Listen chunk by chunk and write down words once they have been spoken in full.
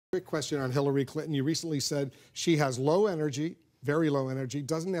Quick question on Hillary Clinton. You recently said she has low energy, very low energy,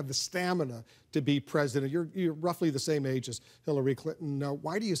 doesn't have the stamina to be president. You're roughly the same age as Hillary Clinton.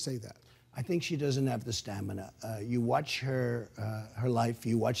 Why do you say that? I think she doesn't have the stamina. You watch her life.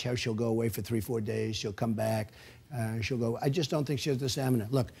 You watch how she'll go away for 3-4 days. She'll come back. She'll go. I just don't think she has the stamina.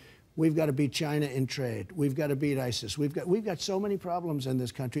 Look, we've got to beat China in trade. We've got to beat ISIS. We've got so many problems in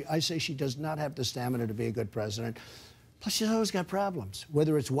this country. I say she does not have the stamina to be a good president. Plus, she's always got problems,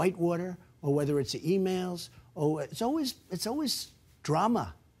 whether it's Whitewater or whether it's the emails. It's always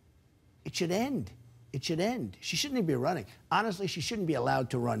drama. It should end. It should end. She shouldn't even be running. Honestly, she shouldn't be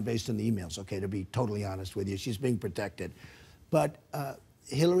allowed to run based on the emails, okay, to be totally honest with you. She's being protected. But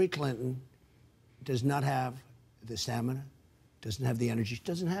Hillary Clinton does not have the stamina, doesn't have the energy. She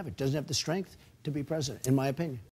doesn't have it, doesn't have the strength to be president, in my opinion.